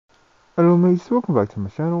Hello mates, welcome back to my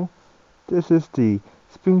channel. This is the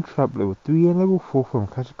Springtrap level 3 and level 4 from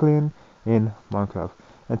Clash of Clans in Minecraft.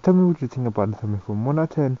 And tell me what you think about it. Tell me from 1 out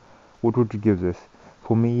of 10, what would you give this?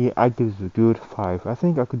 For me, I give this a good 5. I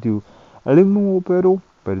think I could do a little more better,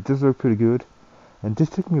 but it does look pretty good. And this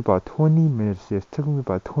took me about 20 minutes. Yes, it took me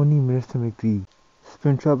about 20 minutes to make the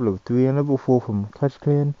Springtrap level 3 and level 4 from Clash of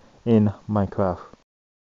Clans in Minecraft.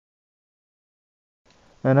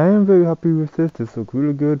 And I am very happy with this. This looks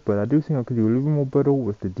really good, but I do think I could do a little more better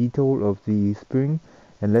with the detail of the spring.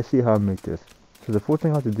 And let's see how I make this. So the first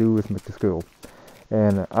thing I have to do is make the squirrel.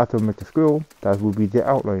 And after I make the squirrel, that will be the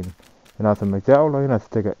outline. And after I make the outline, I have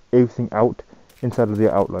to take everything out inside of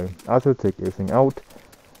the outline. After I take everything out,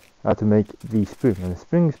 I have to make the spring. And the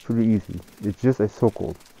spring is pretty easy. It's just a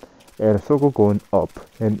circle. And a circle going up.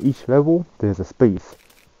 And each level, there's a space.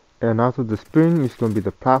 And after the spring, it's going to be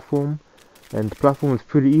the platform. And the platform is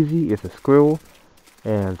pretty easy. It's a squirrel,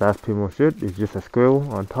 and that's pretty much it. It's just a squirrel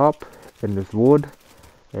on top and this wood,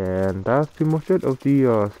 and that's pretty much it of the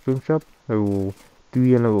Springtrap level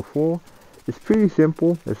 3 and level 4. It's pretty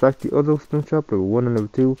simple. It's like the other Springtrap level 1 and level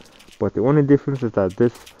 2, but the only difference is that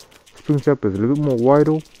this Springtrap is a little bit more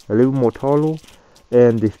wider, a little more taller,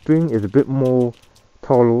 and the spring is a bit more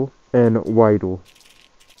taller and wider.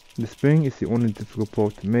 The spring is the only difficult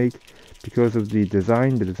part to make because of the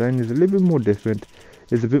design. The design is a little bit more different.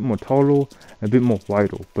 It's a bit more taller, a bit more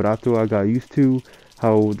wider. But after I got used to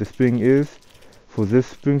how the spring is for this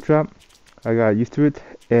spring trap, I got used to it,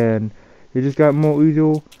 and it just got more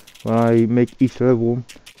easier when I make each level.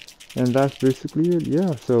 And that's basically it.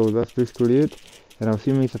 Yeah, so that's basically it. And I'll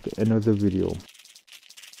see you guys at the end of the video.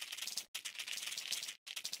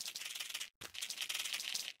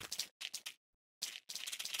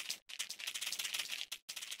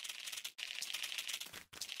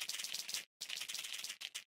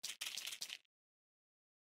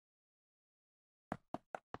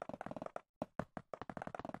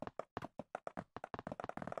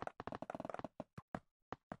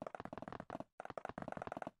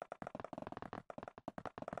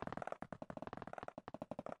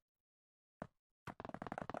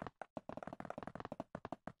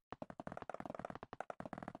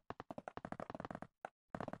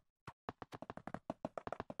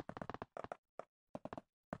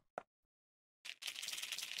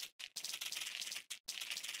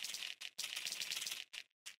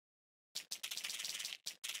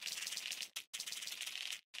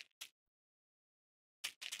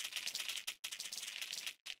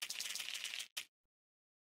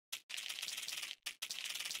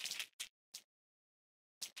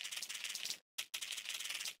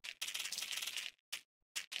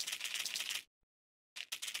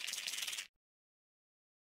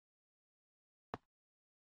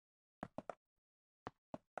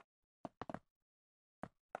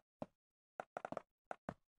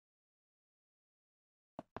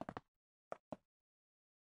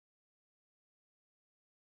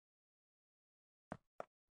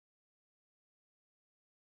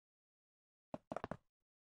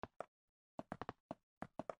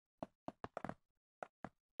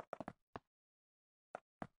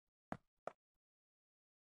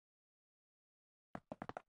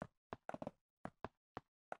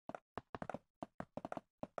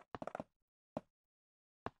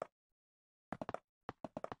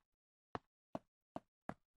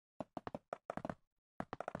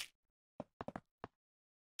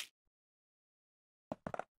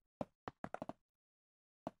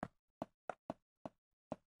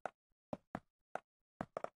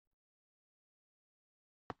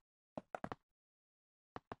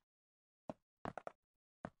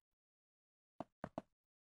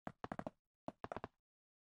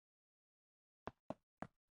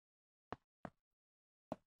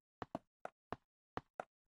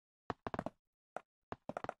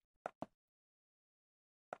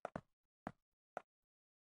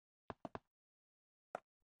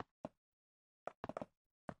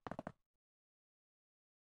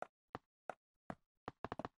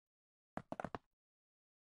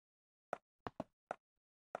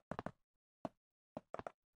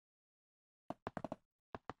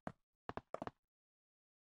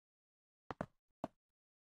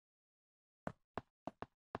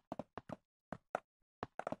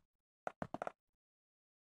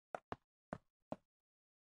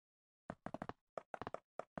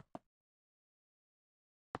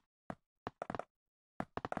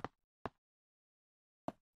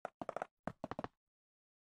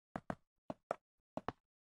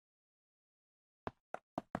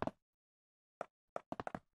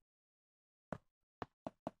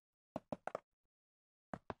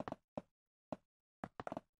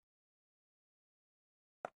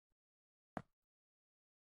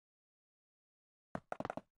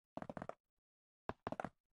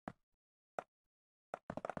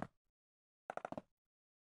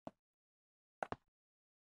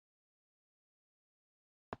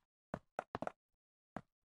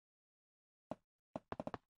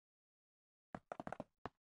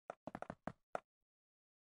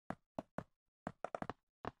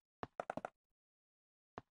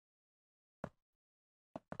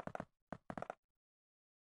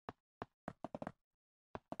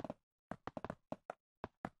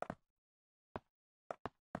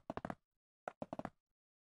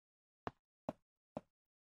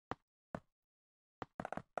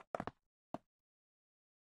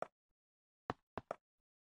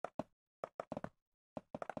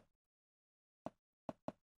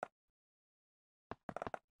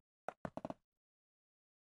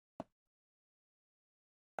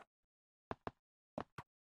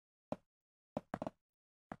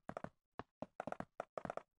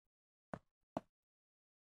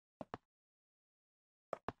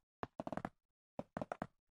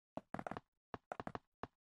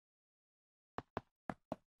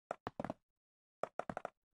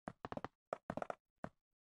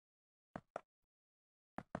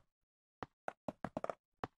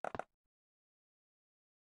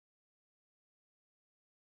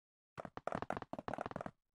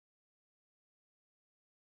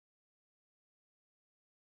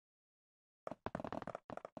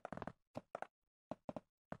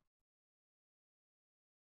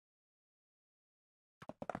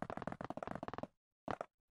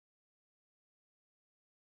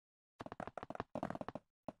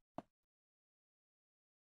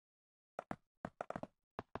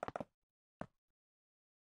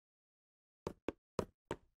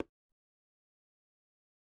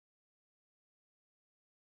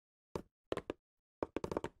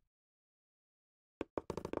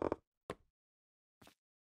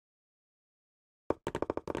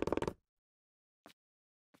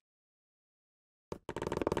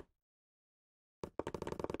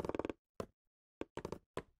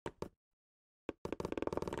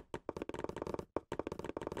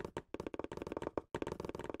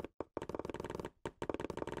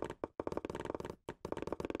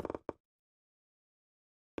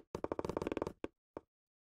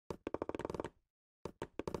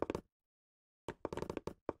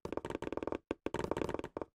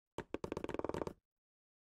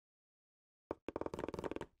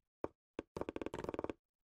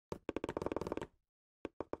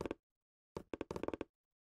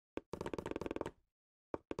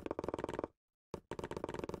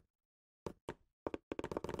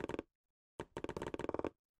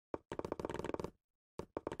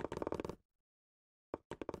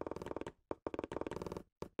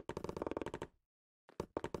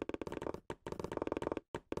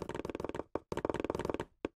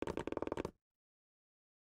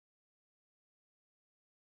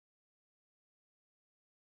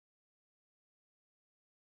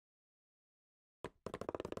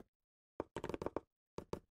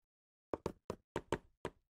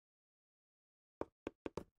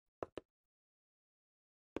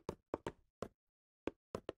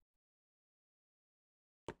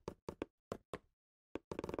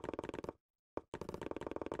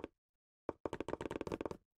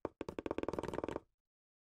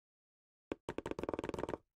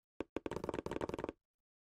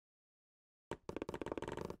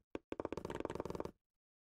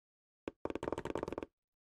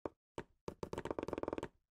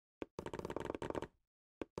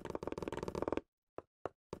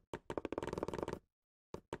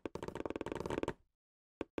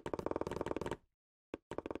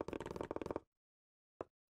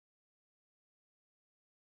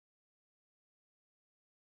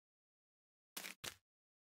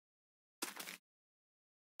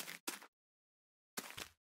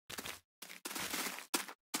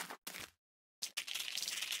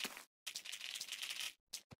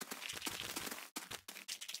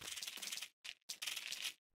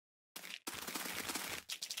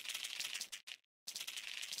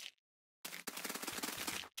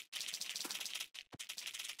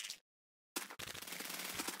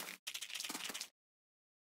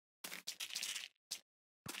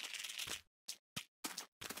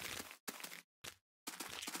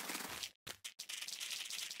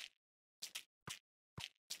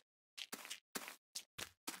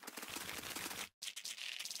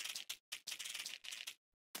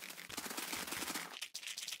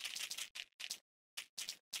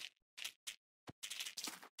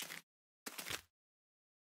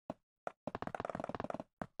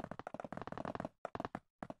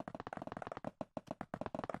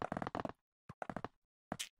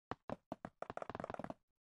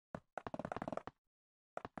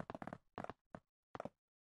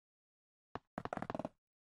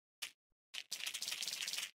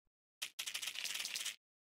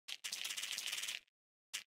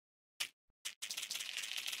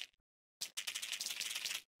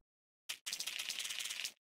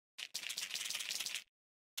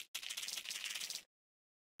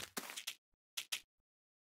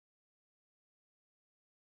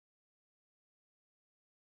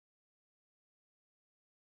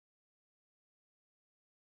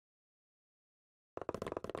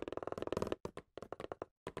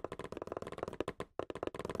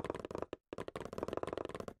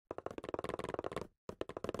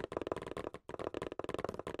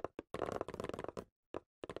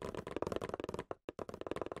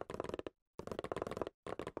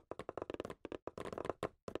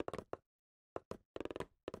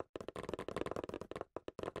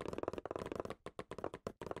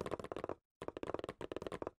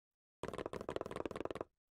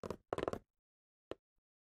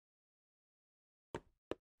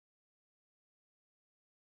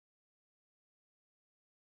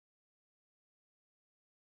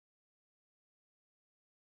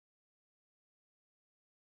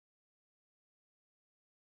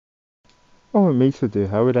 Oh, and make sure to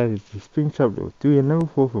highlight the screenshot of 3 and level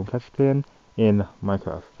 4 from Clash Clan in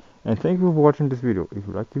Minecraft. And thank you for watching this video. If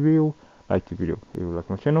you like the video, like the video. If you like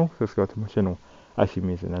my channel, subscribe to my channel. I see you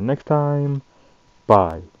in the next time.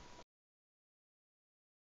 Bye.